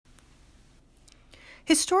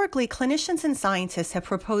Historically, clinicians and scientists have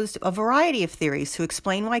proposed a variety of theories to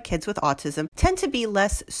explain why kids with autism tend to be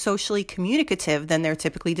less socially communicative than their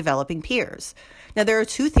typically developing peers. Now, there are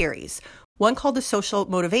two theories, one called the social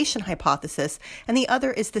motivation hypothesis, and the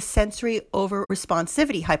other is the sensory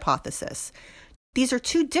over-responsivity hypothesis. These are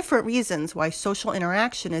two different reasons why social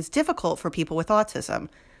interaction is difficult for people with autism.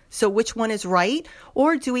 So which one is right,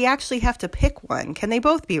 or do we actually have to pick one? Can they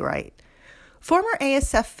both be right? Former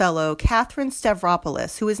ASF fellow Catherine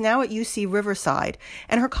Stavropoulos, who is now at UC Riverside,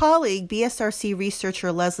 and her colleague, BSRC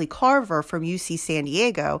researcher Leslie Carver from UC San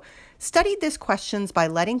Diego, studied these questions by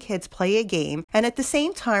letting kids play a game and at the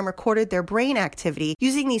same time recorded their brain activity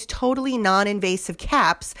using these totally non-invasive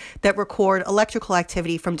caps that record electrical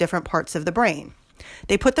activity from different parts of the brain.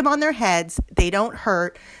 They put them on their heads. They don't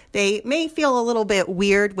hurt. They may feel a little bit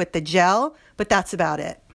weird with the gel, but that's about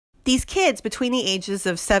it. These kids between the ages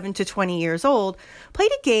of 7 to 20 years old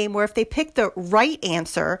played a game where if they picked the right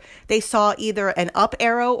answer, they saw either an up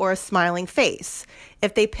arrow or a smiling face.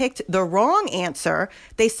 If they picked the wrong answer,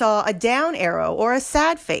 they saw a down arrow or a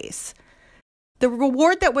sad face. The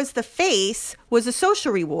reward that was the face was a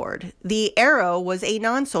social reward. The arrow was a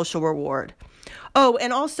non-social reward. Oh,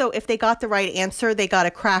 and also if they got the right answer, they got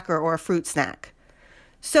a cracker or a fruit snack.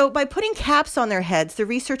 So by putting caps on their heads, the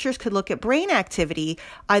researchers could look at brain activity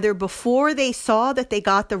either before they saw that they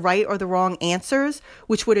got the right or the wrong answers,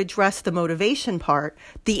 which would address the motivation part,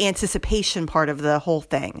 the anticipation part of the whole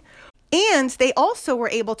thing. And they also were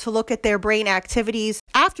able to look at their brain activities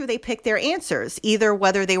after they picked their answers, either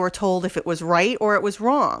whether they were told if it was right or it was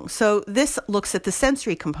wrong. So this looks at the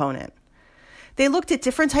sensory component. They looked at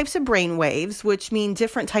different types of brain waves, which mean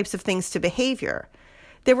different types of things to behavior.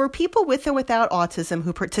 There were people with and without autism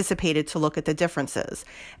who participated to look at the differences.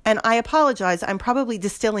 And I apologize, I'm probably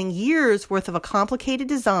distilling years worth of a complicated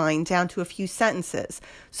design down to a few sentences.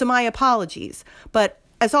 So my apologies. But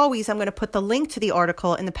as always, I'm going to put the link to the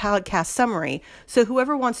article in the podcast summary, so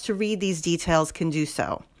whoever wants to read these details can do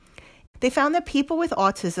so. They found that people with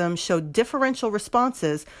autism showed differential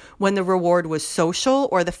responses when the reward was social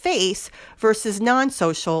or the face versus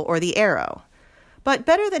non-social or the arrow. But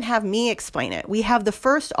better than have me explain it, we have the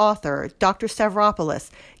first author, Dr.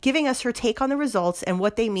 Stavropoulos, giving us her take on the results and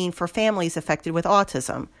what they mean for families affected with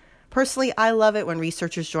autism. Personally, I love it when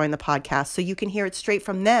researchers join the podcast so you can hear it straight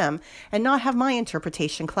from them and not have my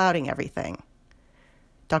interpretation clouding everything.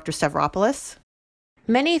 Dr. Stavropoulos?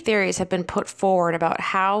 Many theories have been put forward about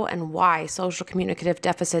how and why social communicative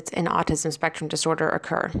deficits in autism spectrum disorder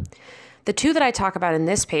occur. The two that I talk about in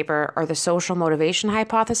this paper are the social motivation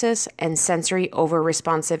hypothesis and sensory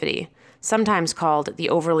over-responsivity, sometimes called the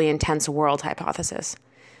overly intense world hypothesis.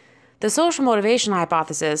 The social motivation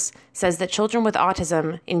hypothesis says that children with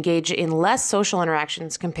autism engage in less social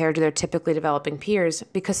interactions compared to their typically developing peers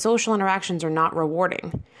because social interactions are not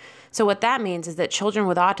rewarding. So what that means is that children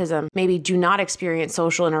with autism maybe do not experience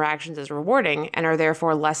social interactions as rewarding and are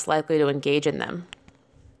therefore less likely to engage in them.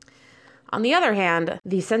 On the other hand,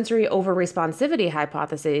 the sensory over-responsivity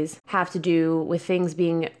hypotheses have to do with things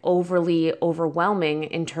being overly overwhelming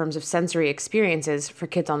in terms of sensory experiences for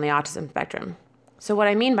kids on the autism spectrum. So what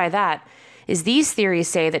I mean by that is these theories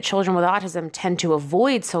say that children with autism tend to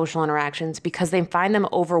avoid social interactions because they find them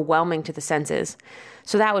overwhelming to the senses.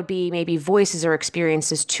 So that would be maybe voices are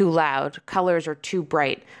experienced as too loud, colors are too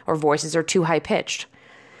bright, or voices are too high-pitched.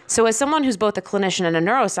 So as someone who's both a clinician and a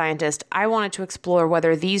neuroscientist, I wanted to explore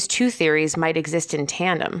whether these two theories might exist in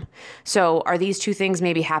tandem. So are these two things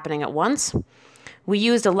maybe happening at once? We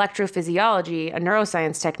used electrophysiology, a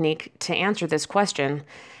neuroscience technique, to answer this question,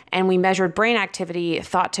 and we measured brain activity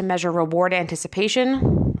thought to measure reward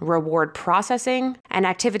anticipation, reward processing, and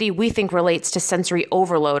activity we think relates to sensory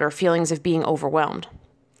overload or feelings of being overwhelmed.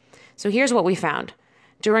 So here's what we found.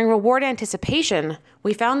 During reward anticipation,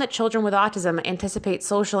 we found that children with autism anticipate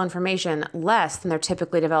social information less than their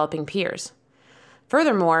typically developing peers.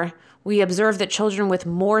 Furthermore, we observed that children with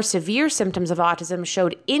more severe symptoms of autism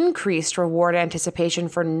showed increased reward anticipation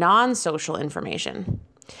for non-social information.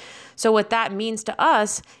 So what that means to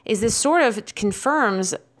us is this sort of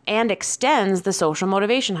confirms and extends the social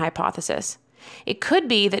motivation hypothesis. It could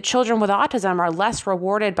be that children with autism are less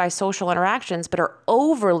rewarded by social interactions, but are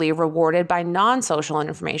overly rewarded by non-social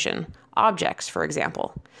information, objects, for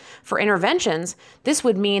example. For interventions, this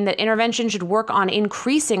would mean that intervention should work on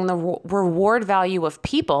increasing the reward value of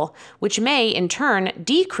people, which may, in turn,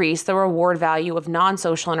 decrease the reward value of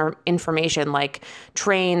non-social information like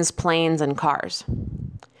trains, planes, and cars.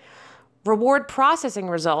 Reward processing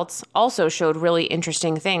results also showed really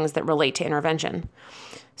interesting things that relate to intervention.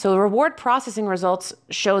 So the reward processing results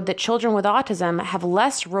showed that children with autism have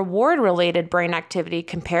less reward-related brain activity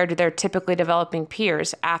compared to their typically developing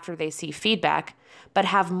peers after they see feedback, but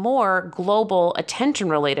have more global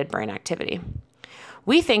attention-related brain activity.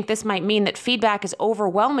 We think this might mean that feedback is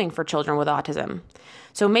overwhelming for children with autism.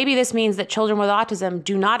 So maybe this means that children with autism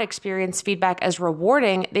do not experience feedback as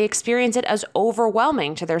rewarding, they experience it as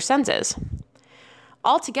overwhelming to their senses.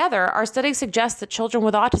 Altogether, our study suggests that children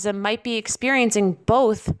with autism might be experiencing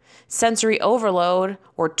both sensory overload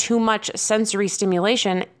or too much sensory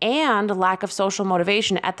stimulation and lack of social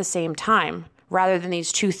motivation at the same time, rather than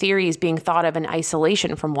these two theories being thought of in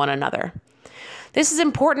isolation from one another. This is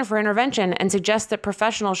important for intervention and suggests that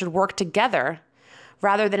professionals should work together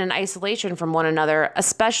rather than in isolation from one another,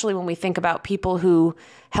 especially when we think about people who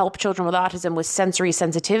help children with autism with sensory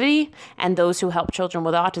sensitivity and those who help children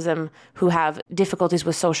with autism who have difficulties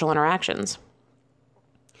with social interactions.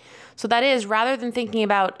 So that is, rather than thinking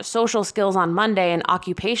about social skills on Monday and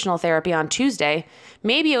occupational therapy on Tuesday,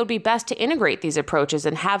 maybe it would be best to integrate these approaches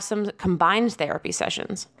and have some combined therapy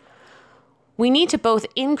sessions. We need to both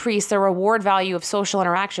increase the reward value of social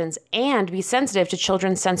interactions and be sensitive to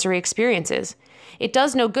children's sensory experiences. It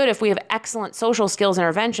does no good if we have excellent social skills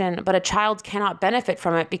intervention, but a child cannot benefit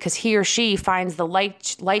from it because he or she finds the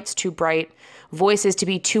lights too bright, voices to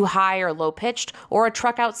be too high or low pitched, or a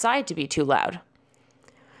truck outside to be too loud.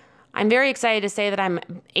 I'm very excited to say that I'm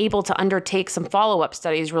able to undertake some follow-up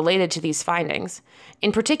studies related to these findings.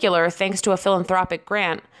 In particular, thanks to a philanthropic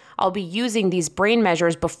grant, I'll be using these brain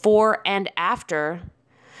measures before and after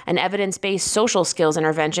an evidence-based social skills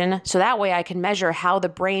intervention, so that way I can measure how the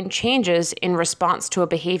brain changes in response to a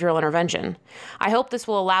behavioral intervention. I hope this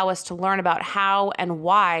will allow us to learn about how and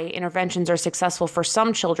why interventions are successful for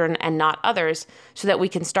some children and not others, so that we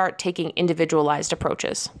can start taking individualized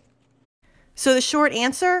approaches. So the short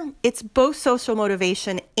answer, it's both social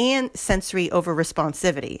motivation and sensory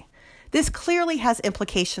overresponsivity. This clearly has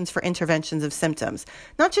implications for interventions of symptoms,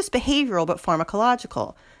 not just behavioral, but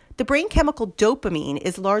pharmacological. The brain chemical dopamine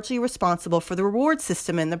is largely responsible for the reward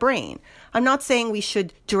system in the brain. I'm not saying we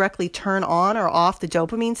should directly turn on or off the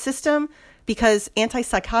dopamine system, because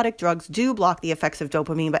antipsychotic drugs do block the effects of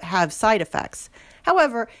dopamine but have side effects.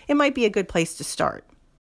 However, it might be a good place to start.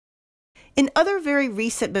 In other very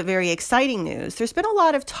recent but very exciting news, there's been a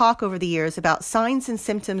lot of talk over the years about signs and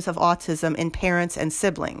symptoms of autism in parents and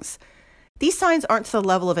siblings. These signs aren't to the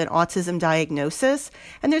level of an autism diagnosis,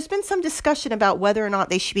 and there's been some discussion about whether or not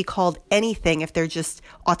they should be called anything if they're just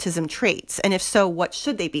autism traits, and if so, what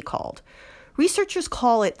should they be called? Researchers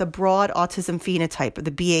call it the broad autism phenotype, or the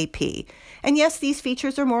BAP. And yes, these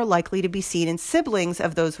features are more likely to be seen in siblings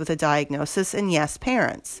of those with a diagnosis, and yes,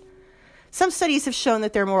 parents. Some studies have shown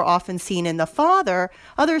that they're more often seen in the father.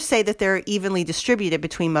 Others say that they're evenly distributed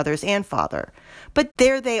between mothers and father. But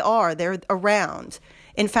there they are. They're around.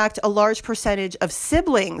 In fact, a large percentage of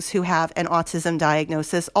siblings who have an autism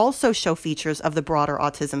diagnosis also show features of the broader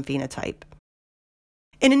autism phenotype.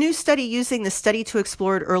 In a new study using the Study to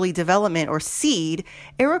Explore Early Development, or SEED,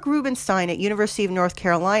 Eric Rubenstein at University of North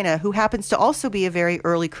Carolina, who happens to also be a very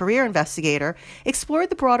early career investigator,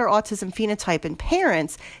 explored the broader autism phenotype in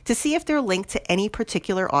parents to see if they're linked to any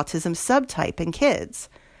particular autism subtype in kids.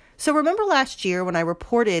 So remember last year when I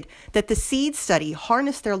reported that the SEED study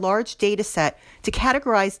harnessed their large data set to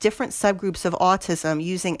categorize different subgroups of autism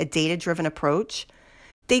using a data-driven approach?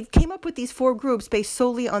 They came up with these 4 groups based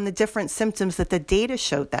solely on the different symptoms that the data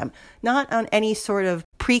showed them, not on any sort of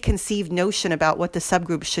preconceived notion about what the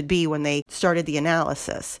subgroups should be when they started the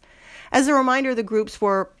analysis. As a reminder, the groups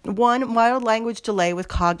were 1, mild language delay with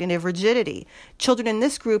cognitive rigidity. Children in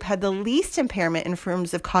this group had the least impairment in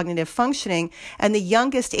terms of cognitive functioning and the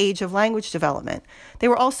youngest age of language development. They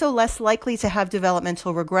were also less likely to have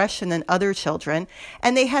developmental regression than other children,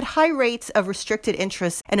 and they had high rates of restricted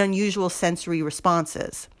interest and unusual sensory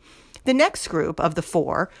responses. The next group of the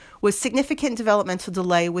 4 was significant developmental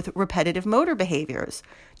delay with repetitive motor behaviors.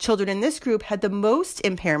 Children in this group had the most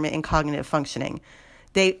impairment in cognitive functioning.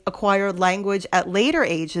 They acquired language at later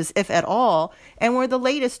ages, if at all, and were the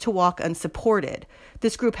latest to walk unsupported.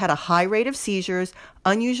 This group had a high rate of seizures,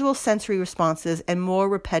 unusual sensory responses, and more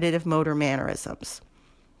repetitive motor mannerisms.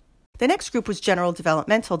 The next group was general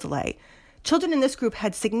developmental delay. Children in this group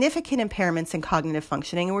had significant impairments in cognitive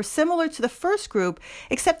functioning and were similar to the first group,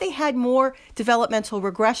 except they had more developmental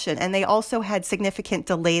regression, and they also had significant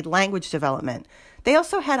delayed language development. They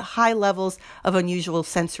also had high levels of unusual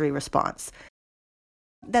sensory response.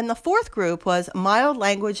 Then the 4th group was mild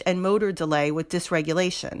language and motor delay with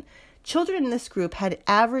dysregulation. Children in this group had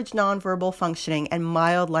average nonverbal functioning and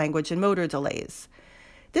mild language and motor delays.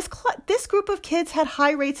 This group of kids had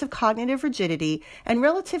high rates of cognitive rigidity and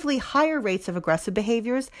relatively higher rates of aggressive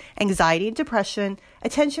behaviors, anxiety and depression,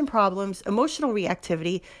 attention problems, emotional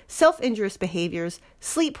reactivity, self-injurious behaviors,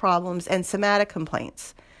 sleep problems, and somatic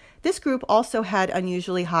complaints. This group also had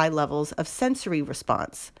unusually high levels of sensory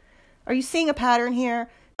response. Are you seeing a pattern here?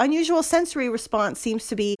 Unusual sensory response seems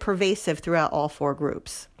to be pervasive throughout all 4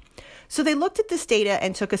 groups. So they looked at this data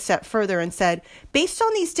and took a step further and said, based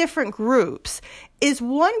on these different groups, is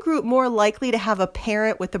one group more likely to have a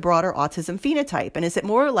parent with the broader autism phenotype? And is it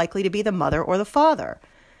more likely to be the mother or the father?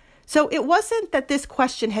 So it wasn't that this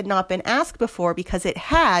question had not been asked before, because it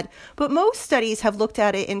had, but most studies have looked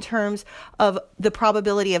at it in terms of the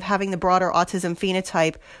probability of having the broader autism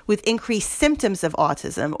phenotype with increased symptoms of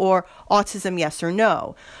autism, or autism yes or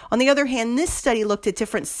no. On the other hand, this study looked at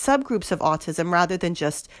different subgroups of autism rather than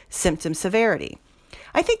just symptom severity.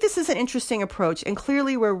 I think this is an interesting approach and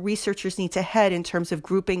clearly where researchers need to head in terms of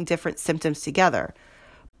grouping different symptoms together.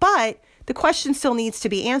 But the question still needs to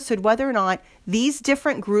be answered whether or not these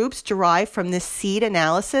different groups derived from this seed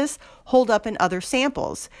analysis hold up in other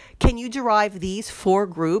samples. Can you derive these 4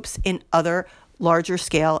 groups in other larger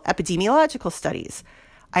scale epidemiological studies?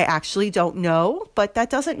 I actually don't know, but that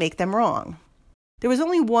doesn't make them wrong. There was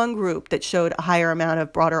only one group that showed a higher amount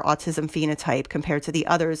of broader autism phenotype compared to the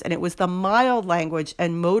others, and it was the mild language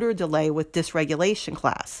and motor delay with dysregulation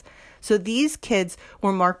class. So these kids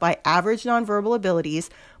were marked by average nonverbal abilities,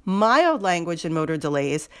 mild language and motor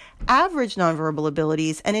delays, average nonverbal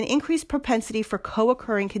abilities, and an increased propensity for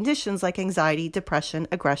co-occurring conditions like anxiety, depression,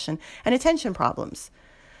 aggression, and attention problems.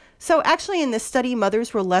 So actually in this study,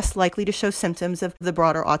 mothers were less likely to show symptoms of the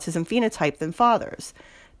broader autism phenotype than fathers.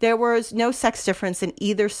 There was no sex difference in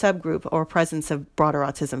either subgroup or presence of broader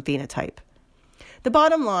autism phenotype. The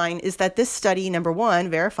bottom line is that this study, number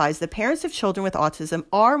 1, verifies that parents of children with autism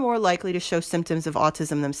are more likely to show symptoms of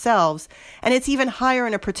autism themselves, and it's even higher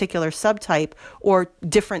in a particular subtype or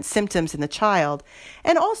different symptoms in the child.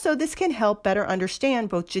 And also, this can help better understand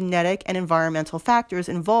both genetic and environmental factors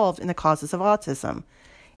involved in the causes of autism.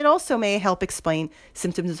 It also may help explain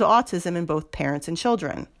symptoms of autism in both parents and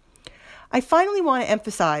children. I finally want to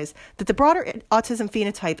emphasize that the broader autism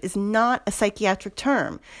phenotype is not a psychiatric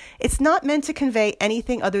term. It's not meant to convey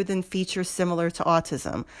anything other than features similar to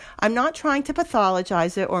autism. I'm not trying to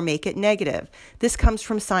pathologize it or make it negative. This comes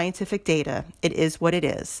from scientific data. It is what it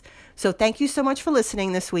is. So thank you so much for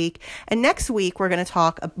listening this week. And next week, we're going to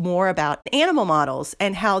talk more about animal models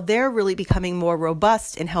and how they're really becoming more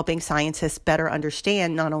robust in helping scientists better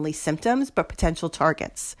understand not only symptoms, but potential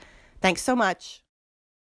targets. Thanks so much.